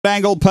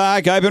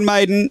Angle-Park, open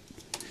maiden,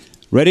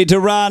 ready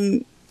to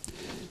run.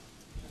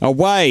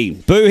 Away.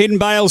 Boo Hidden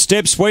Bale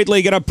steps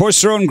sweetly, going to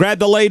push through and grab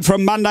the lead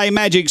from Monday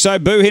Magic. So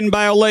Boo Hidden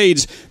Bale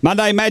leads.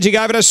 Monday Magic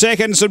over to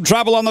second. Some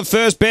trouble on the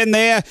first bend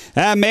there.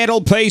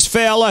 Mantelpiece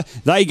fell.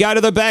 They go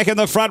to the back and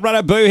the front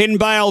runner Boo Hidden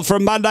Bale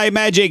from Monday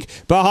Magic.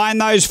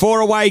 Behind those four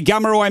away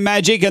Gummeroy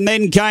Magic, and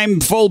then came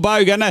Full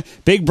Bogan.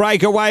 Big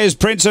breakaway is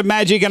Prince of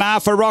Magic and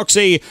Arthur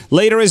Roxy.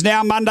 Leader is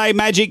now Monday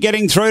Magic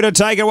getting through to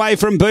take away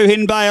from Boo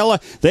Hidden Bale.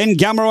 Then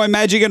Gummeroy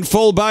Magic and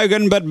Full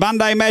Bogan, but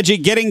Monday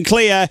Magic getting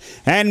clear,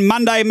 and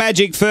Monday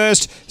Magic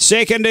first.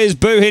 Second is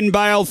Boo Hidden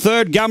Bale.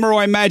 Third,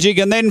 Gummeroy Magic,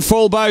 and then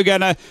Full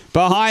Bogan.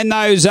 Behind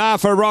those,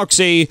 Arthur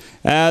Roxy.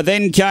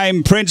 Then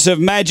came Prince of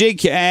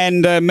Magic,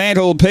 and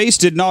Mantelpiece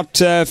did not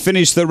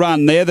finish the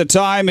run there. The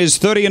time is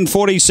 30 and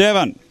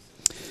 47.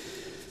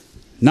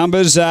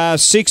 Numbers are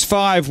 6,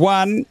 5,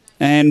 1,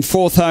 and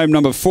fourth home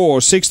number 4.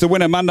 Sixth, the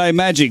winner, Monday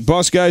Magic.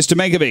 Boss goes to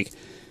Megavic.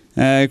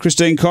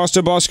 Christine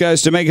Costa, Boss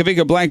goes to Megavic.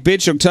 A Black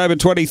Bitch, October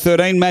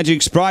 2013.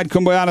 Magic Sprite,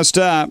 Kumbayana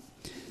Star.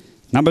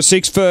 Number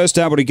 6 first,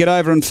 able to get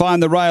over and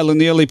find the rail in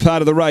the early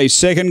part of the race.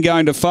 Second,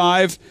 going to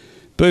 5,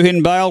 Boo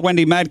Hidden Bale,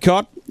 Wendy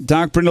Madcott.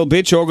 Dark Brindle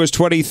Bitch, August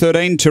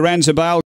 2013, Taranza Bale.